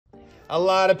A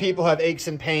lot of people have aches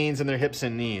and pains in their hips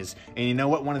and knees. And you know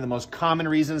what one of the most common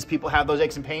reasons people have those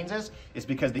aches and pains is? It's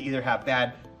because they either have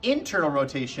bad internal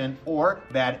rotation or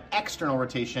bad external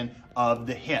rotation of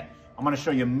the hip. I'm gonna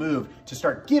show you a move to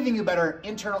start giving you better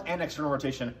internal and external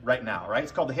rotation right now, right?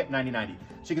 It's called the hip 90-90.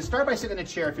 So you can start by sitting in a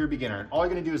chair if you're a beginner. And all you're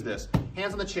gonna do is this.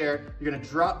 Hands on the chair, you're gonna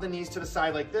drop the knees to the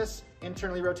side like this,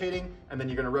 internally rotating, and then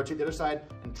you're gonna rotate the other side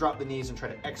and drop the knees and try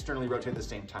to externally rotate at the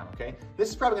same time, okay? This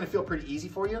is probably gonna feel pretty easy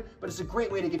for you, but it's a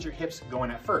great way to get your hips going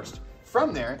at first.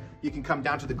 From there, you can come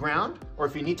down to the ground, or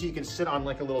if you need to, you can sit on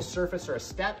like a little surface or a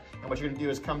step, and what you're gonna do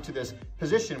is come to this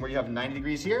position where you have 90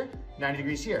 degrees here, 90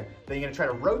 degrees here. Then you're gonna try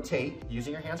to rotate,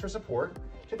 using your hands for support,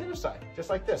 to the other side, just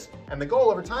like this. And the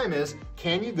goal over time is,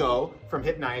 can you go from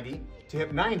hip 90 to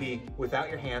hip 90 without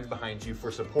your hands behind you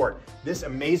for support? This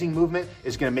amazing movement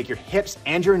is gonna make your hips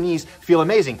and your knees feel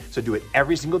amazing. So do it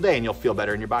every single day and you'll feel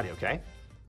better in your body, okay?